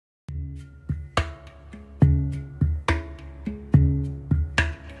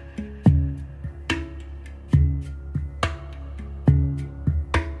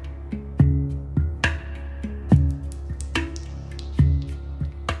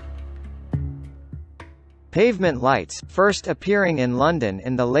Pavement lights, first appearing in London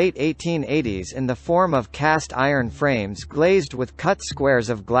in the late 1880s in the form of cast iron frames glazed with cut squares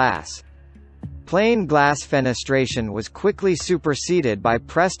of glass. Plain glass fenestration was quickly superseded by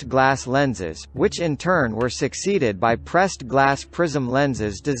pressed glass lenses, which in turn were succeeded by pressed glass prism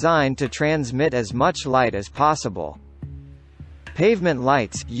lenses designed to transmit as much light as possible. Pavement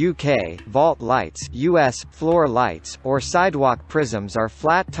lights (UK), vault lights (US), floor lights, or sidewalk prisms are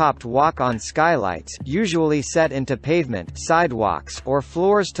flat-topped walk-on skylights, usually set into pavement, sidewalks, or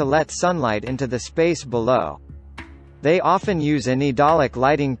floors to let sunlight into the space below. They often use anidolic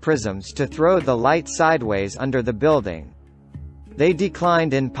lighting prisms to throw the light sideways under the building. They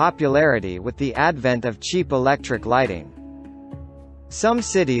declined in popularity with the advent of cheap electric lighting. Some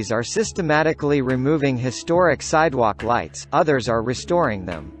cities are systematically removing historic sidewalk lights, others are restoring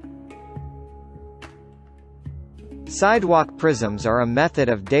them. Sidewalk prisms are a method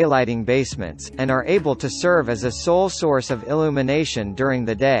of daylighting basements, and are able to serve as a sole source of illumination during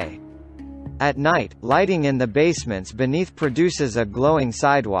the day. At night, lighting in the basements beneath produces a glowing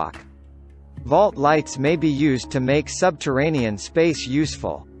sidewalk. Vault lights may be used to make subterranean space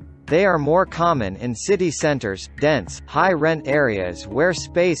useful. They are more common in city centers, dense, high-rent areas where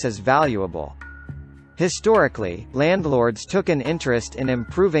space is valuable. Historically, landlords took an interest in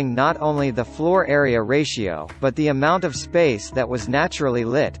improving not only the floor area ratio, but the amount of space that was naturally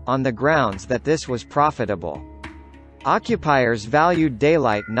lit, on the grounds that this was profitable. Occupiers valued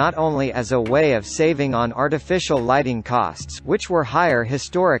daylight not only as a way of saving on artificial lighting costs, which were higher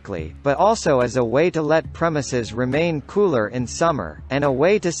historically, but also as a way to let premises remain cooler in summer, and a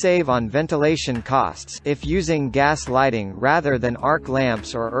way to save on ventilation costs if using gas lighting rather than arc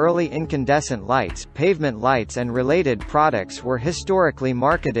lamps or early incandescent lights. Pavement lights and related products were historically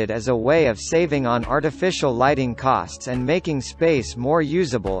marketed as a way of saving on artificial lighting costs and making space more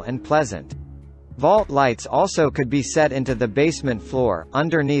usable and pleasant. Vault lights also could be set into the basement floor,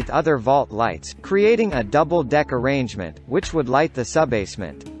 underneath other vault lights, creating a double-deck arrangement, which would light the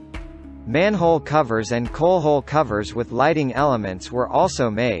subbasement. Manhole covers and coal hole covers with lighting elements were also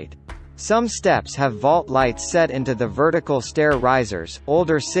made. Some steps have vault lights set into the vertical stair risers.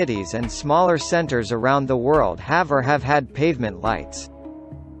 Older cities and smaller centers around the world have or have had pavement lights.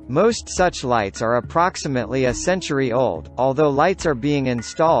 Most such lights are approximately a century old, although lights are being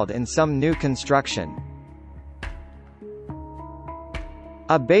installed in some new construction.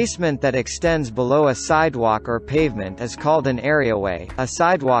 A basement that extends below a sidewalk or pavement is called an areaway, a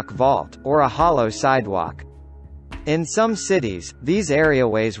sidewalk vault, or a hollow sidewalk. In some cities, these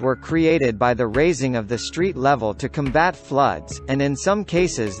areaways were created by the raising of the street level to combat floods, and in some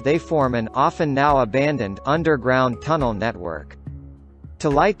cases they form an often now abandoned underground tunnel network. To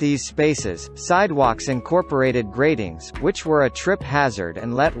light these spaces, sidewalks incorporated gratings, which were a trip hazard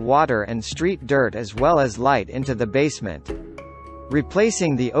and let water and street dirt as well as light into the basement.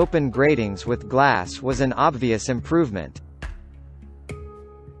 Replacing the open gratings with glass was an obvious improvement.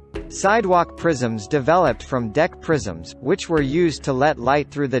 Sidewalk prisms developed from deck prisms, which were used to let light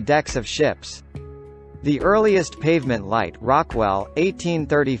through the decks of ships. The earliest pavement light, Rockwell,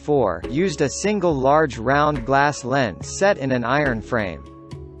 1834, used a single large round glass lens set in an iron frame.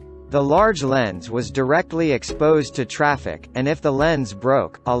 The large lens was directly exposed to traffic, and if the lens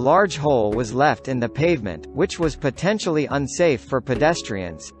broke, a large hole was left in the pavement, which was potentially unsafe for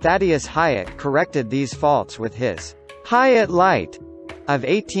pedestrians. Thaddeus Hyatt corrected these faults with his Hyatt light of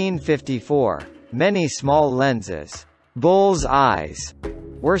 1854. Many small lenses, bull's eyes,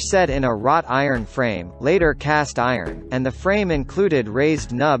 were set in a wrought iron frame, later cast iron, and the frame included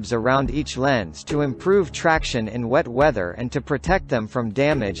raised nubs around each lens to improve traction in wet weather and to protect them from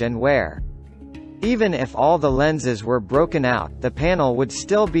damage and wear. Even if all the lenses were broken out, the panel would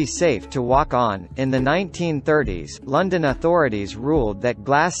still be safe to walk on. In the 1930s, London authorities ruled that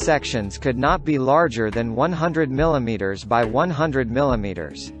glass sections could not be larger than 100 mm by 100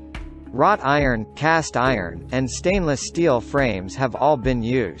 mm. Wrought iron, cast iron, and stainless steel frames have all been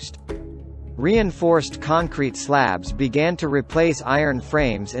used. Reinforced concrete slabs began to replace iron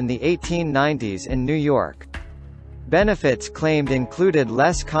frames in the 1890s in New York. Benefits claimed included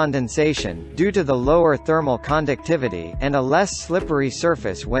less condensation, due to the lower thermal conductivity, and a less slippery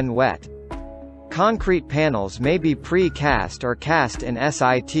surface when wet. Concrete panels may be pre-cast or cast in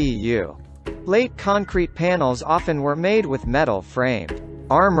situ. Late concrete panels often were made with metal-framed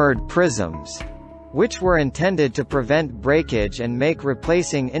armored prisms, which were intended to prevent breakage and make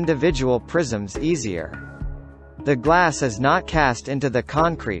replacing individual prisms easier. The glass is not cast into the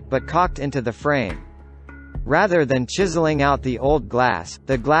concrete but caulked into the frame. Rather than chiseling out the old glass,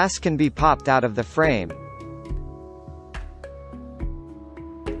 the glass can be popped out of the frame.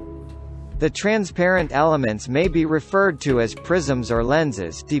 The transparent elements may be referred to as prisms or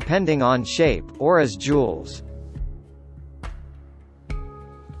lenses depending on shape, or as jewels.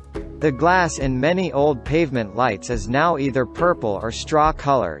 The glass in many old pavement lights is now either purple or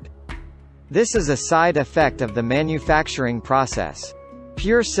straw-colored. This is a side effect of the manufacturing process.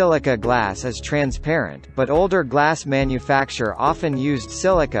 Pure silica glass is transparent, but older glass manufacture often used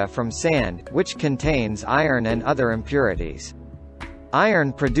silica from sand, which contains iron and other impurities.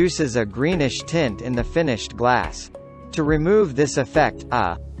 Iron produces a greenish tint in the finished glass. To remove this effect,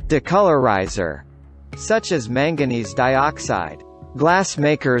 a decolorizer, such as manganese dioxide,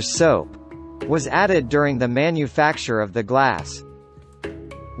 glassmaker's soap, was added during the manufacture of the glass.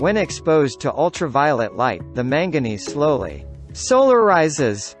 When exposed to ultraviolet light, the manganese slowly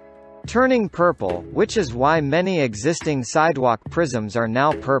solarizes, turning purple, which is why many existing sidewalk prisms are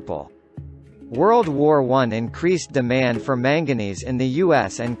now purple. World War I increased demand for manganese in the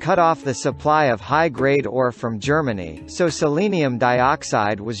US and cut off the supply of high-grade ore from Germany, so selenium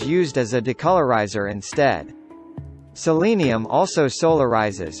dioxide was used as a decolorizer instead. Selenium also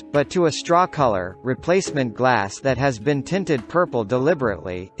solarizes, but to a straw color. Replacement glass that has been tinted purple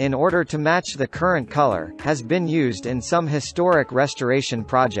deliberately, in order to match the current color, has been used in some historic restoration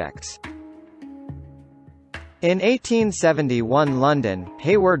projects. In 1871 London,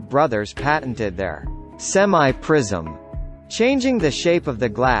 Hayward Brothers patented their semi-prism, changing the shape of the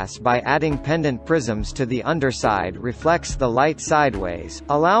glass by adding pendant prisms to the underside reflects the light sideways,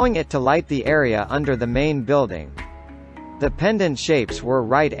 allowing it to light the area under the main building. The pendant shapes were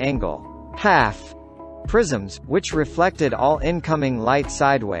right-angle, half prisms, which reflected all incoming light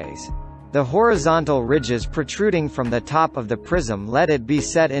sideways. The horizontal ridges protruding from the top of the prism let it be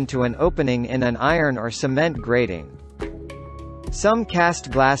set into an opening in an iron or cement grating. Some cast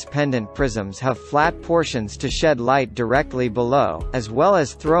glass pendant prisms have flat portions to shed light directly below, as well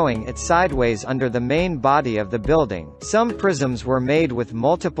as throwing it sideways under the main body of the building. Some prisms were made with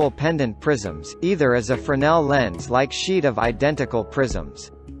multiple pendant prisms, either as a Fresnel lens-like sheet of identical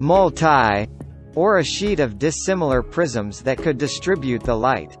prisms, multi, or a sheet of dissimilar prisms that could distribute the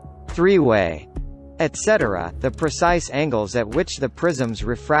light, three-way, etc. The precise angles at which the prisms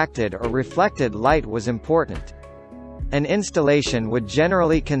refracted or reflected light was important. An installation would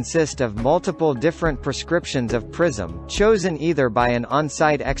generally consist of multiple different prescriptions of prism, chosen either by an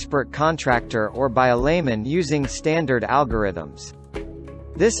on-site expert contractor or by a layman using standard algorithms.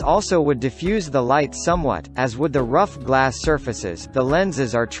 This also would diffuse the light somewhat, as would the rough glass surfaces. The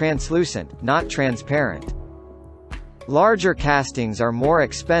lenses are translucent, not transparent. Larger castings are more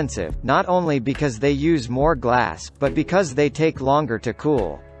expensive, not only because they use more glass, but because they take longer to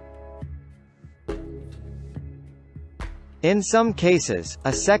cool. In some cases,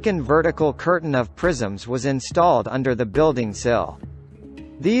 a second vertical curtain of prisms was installed under the building sill.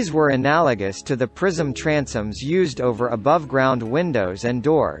 These were analogous to the prism transoms used over above-ground windows and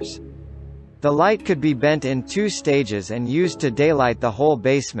doors. The light could be bent in two stages and used to daylight the whole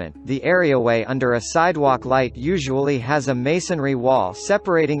basement. The areaway under a sidewalk light usually has a masonry wall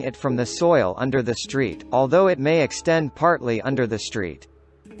separating it from the soil under the street, although it may extend partly under the street.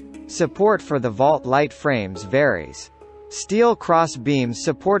 Support for the vault light frames varies. Steel cross beams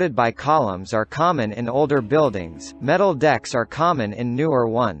supported by columns are common in older buildings, metal decks are common in newer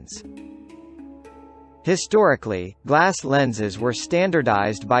ones. Historically, glass lenses were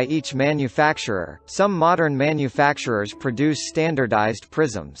standardized by each manufacturer. Some modern manufacturers produce standardized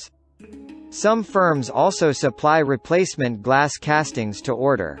prisms. Some firms also supply replacement glass castings to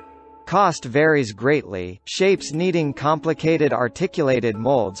order. Cost varies greatly. Shapes needing complicated articulated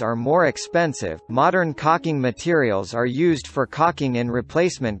molds are more expensive. Modern caulking materials are used for caulking in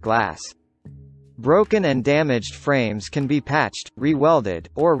replacement glass. Broken and damaged frames can be patched, re-welded,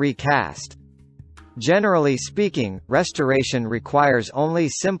 or recast. Generally speaking, restoration requires only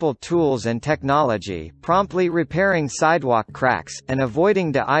simple tools and technology. Promptly repairing sidewalk cracks, and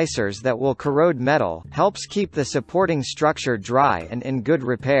avoiding de-icers that will corrode metal, helps keep the supporting structure dry and in good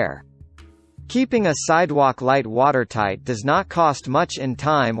repair. Keeping a sidewalk light watertight does not cost much in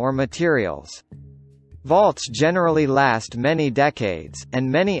time or materials. Vaults generally last many decades,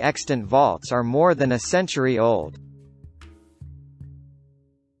 and many extant vaults are more than a century old.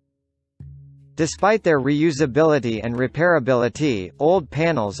 Despite their reusability and repairability, old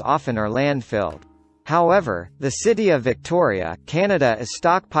panels often are landfilled. However, the city of Victoria, Canada is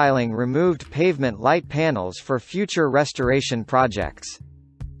stockpiling removed pavement light panels for future restoration projects.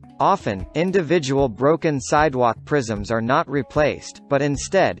 Often, individual broken sidewalk prisms are not replaced, but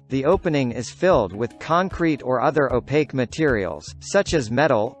instead, the opening is filled with concrete or other opaque materials, such as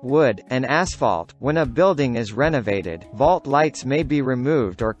metal, wood, and asphalt. When a building is renovated, vault lights may be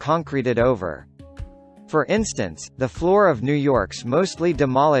removed or concreted over. For instance, the floor of New York's mostly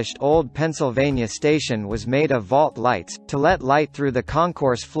demolished old Pennsylvania station was made of vault lights, to let light through the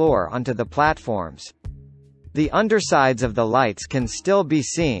concourse floor onto the platforms. The undersides of the lights can still be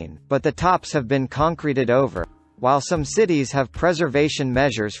seen, but the tops have been concreted over. While some cities have preservation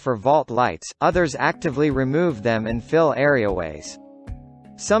measures for vault lights, others actively remove them and fill areaways.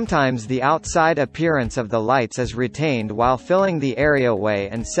 Sometimes the outside appearance of the lights is retained while filling the areaway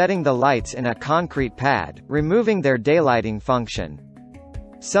and setting the lights in a concrete pad, removing their daylighting function.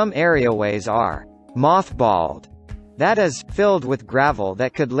 Some areaways are mothballed, that is, filled with gravel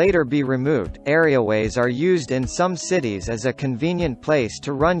that could later be removed. Areaways are used in some cities as a convenient place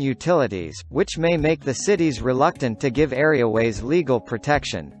to run utilities, which may make the cities reluctant to give areaways legal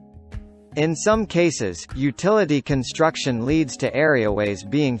protection. In some cases, utility construction leads to areaways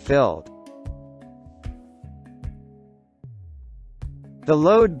being filled. The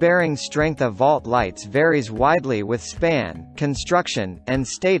load-bearing strength of vault lights varies widely with span, construction, and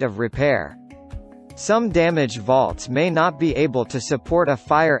state of repair. Some damaged vaults may not be able to support a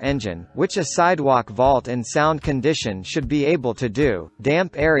fire engine, which a sidewalk vault in sound condition should be able to do.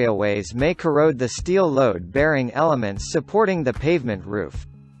 Damp areaways may corrode the steel load-bearing elements supporting the pavement roof.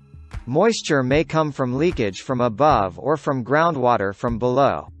 Moisture may come from leakage from above or from groundwater from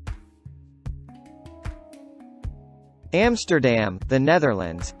below. Amsterdam, the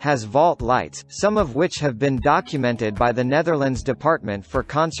Netherlands, has vault lights, some of which have been documented by the Netherlands Department for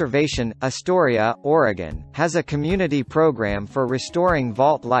Conservation. Astoria, Oregon, has a community program for restoring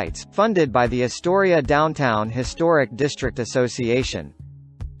vault lights, funded by the Astoria Downtown Historic District Association.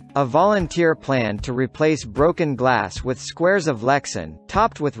 A volunteer planned to replace broken glass with squares of Lexan,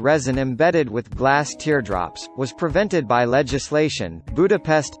 topped with resin embedded with glass teardrops, was prevented by legislation.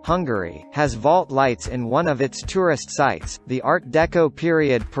 Budapest, Hungary, has vault lights in one of its tourist sites, the Art Deco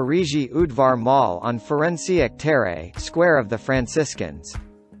period Parisi Udvar Mall on Ferenciek Tere, Square of the Franciscans.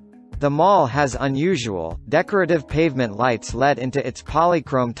 The mall has unusual, decorative pavement lights let into its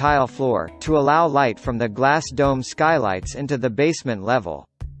polychrome tile floor, to allow light from the glass dome skylights into the basement level.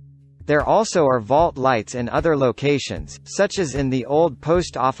 There also are vault lights in other locations, such as in the old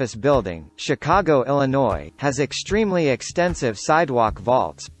post office building. Chicago, Illinois, has extremely extensive sidewalk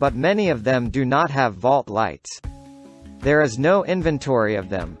vaults, but many of them do not have vault lights. There is no inventory of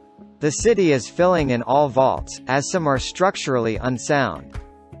them. The city is filling in all vaults, as some are structurally unsound.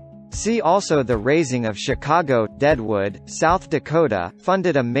 See also the razing of Chicago. Deadwood, South Dakota,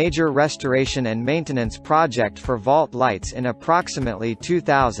 funded a major restoration and maintenance project for vault lights in approximately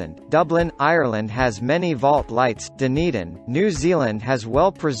 2000. Dublin, Ireland has many vault lights. Dunedin, New Zealand has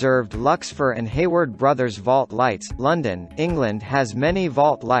well-preserved Luxfer and Hayward Brothers vault lights. London, England has many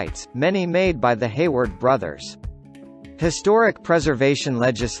vault lights, many made by the Hayward brothers. Historic preservation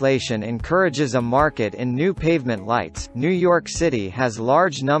legislation encourages a market in new pavement lights. New York City has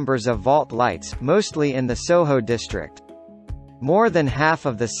large numbers of vault lights, mostly in the Soho district. More than half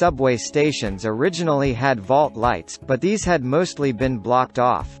of the subway stations originally had vault lights, but these had mostly been blocked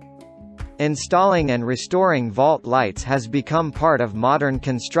off. Installing and restoring vault lights has become part of modern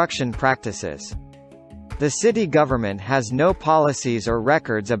construction practices. The city government has no policies or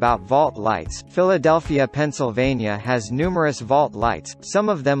records about vault lights. Philadelphia, Pennsylvania has numerous vault lights, some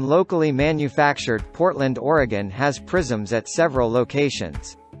of them locally manufactured. Portland, Oregon has prisms at several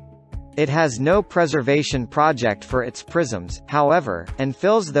locations. It has no preservation project for its prisms, however, and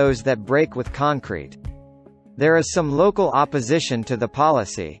fills those that break with concrete. There is some local opposition to the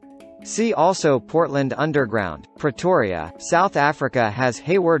policy. See also Portland Underground. Pretoria, South Africa has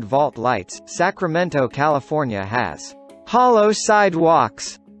Hayward vault lights. Sacramento, California has hollow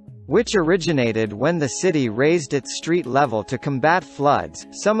sidewalks, which originated when the city raised its street level to combat floods.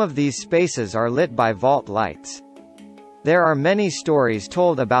 Some of these spaces are lit by vault lights. There are many stories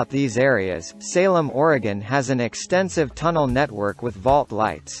told about these areas. Salem, Oregon has an extensive tunnel network with vault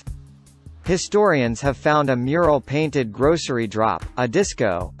lights. Historians have found a mural-painted grocery drop, a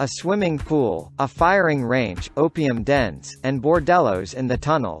disco, a swimming pool, a firing range, opium dens, and bordellos in the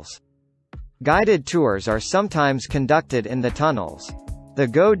tunnels. Guided tours are sometimes conducted in the tunnels. The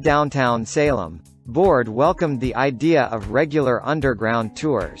Go Downtown Salem board welcomed the idea of regular underground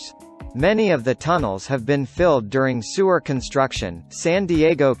tours. Many of the tunnels have been filled during sewer construction. San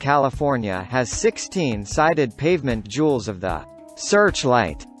Diego, California has 16 sided pavement jewels of the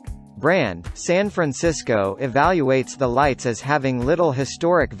Searchlight brand, San Francisco evaluates the lights as having little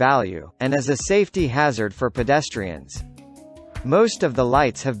historic value, and as a safety hazard for pedestrians. Most of the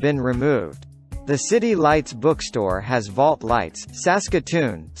lights have been removed. The City Lights bookstore has vault lights.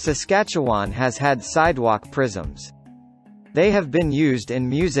 Saskatchewan has had sidewalk prisms. They have been used in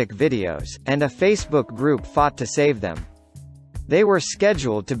music videos, and a Facebook group fought to save them. They were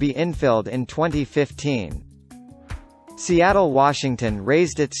scheduled to be infilled in 2015. Seattle, Washington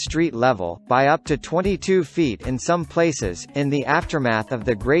raised its street level, by up to 22 feet in some places, in the aftermath of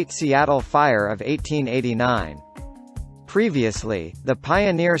the Great Seattle Fire of 1889. Previously, the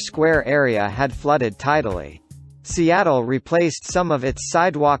Pioneer Square area had flooded tidally. Seattle replaced some of its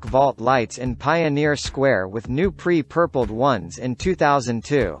sidewalk vault lights in Pioneer Square with new pre-purpled ones in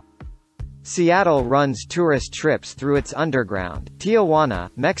 2002. Seattle runs tourist trips through its underground. Tijuana,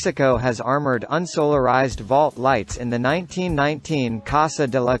 Mexico has armored unsolarized vault lights in the 1919 Casa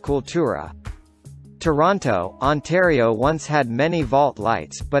de la Cultura. Toronto, Ontario once had many vault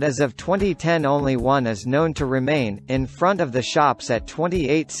lights, but as of 2010 only one is known to remain, in front of the shops at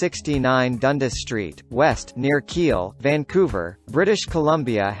 2869 Dundas Street, West, near Keele, Vancouver. British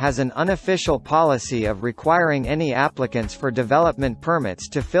Columbia has an unofficial policy of requiring any applicants for development permits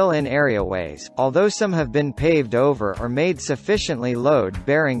to fill in areaways, although some have been paved over or made sufficiently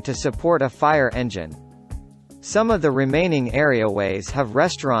load-bearing to support a fire engine. Some of the remaining areaways have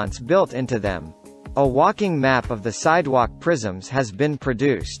restaurants built into them. A walking map of the sidewalk prisms has been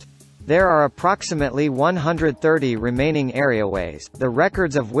produced. There are approximately 130 remaining areaways, the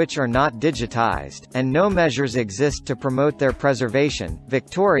records of which are not digitized, and no measures exist to promote their preservation.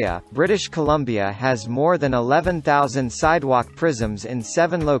 Victoria, British Columbia has more than 11,000 sidewalk prisms in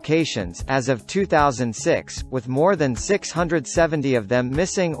 7 locations as of 2006, with more than 670 of them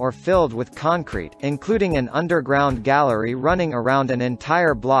missing or filled with concrete, including an underground gallery running around an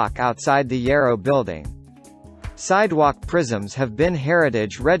entire block outside the Yarrow building. Sidewalk prisms have been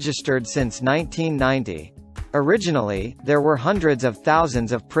heritage registered since 1990. Originally, there were hundreds of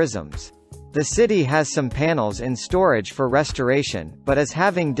thousands of prisms. The city has some panels in storage for restoration, but is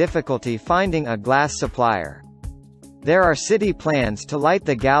having difficulty finding a glass supplier. There are city plans to light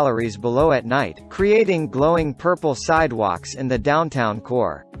the galleries below at night, creating glowing purple sidewalks in the downtown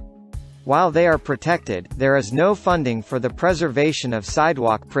core. While they are protected, there is no funding for the preservation of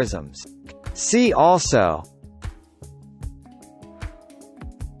sidewalk prisms. See also: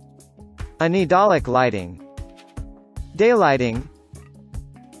 anidolic lighting, daylighting,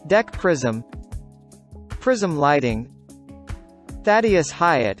 deck prism, prism lighting. Thaddeus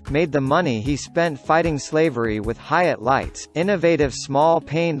Hyatt made the money he spent fighting slavery with Hyatt lights, innovative small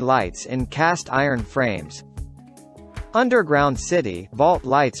paned lights in cast iron frames. Underground city vault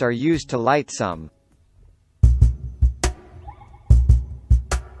lights are used to light some.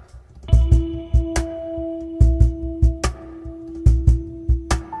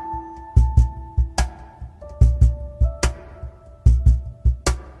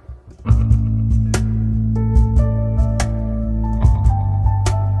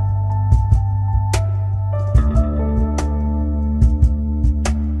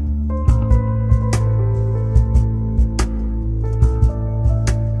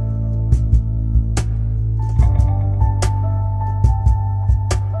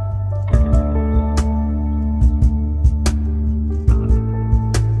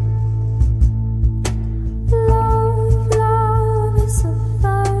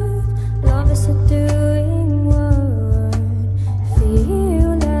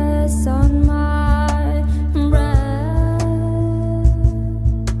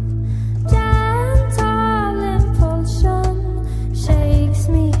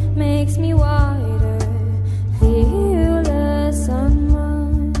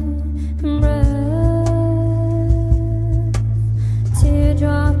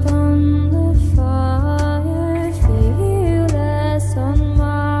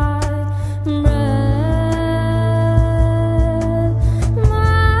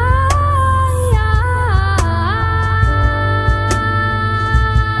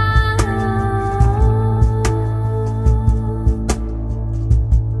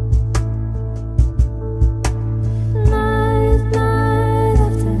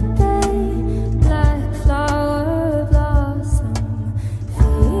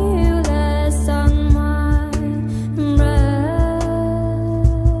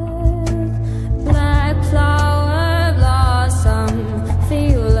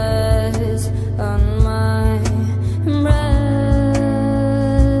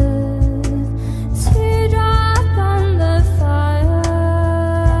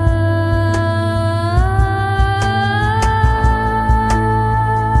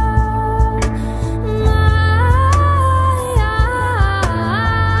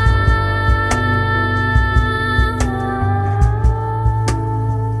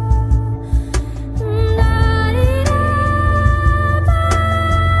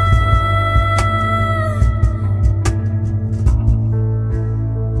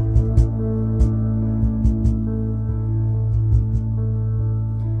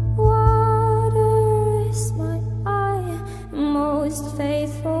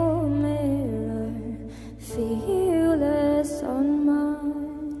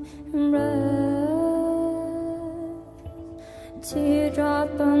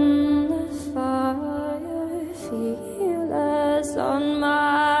 foto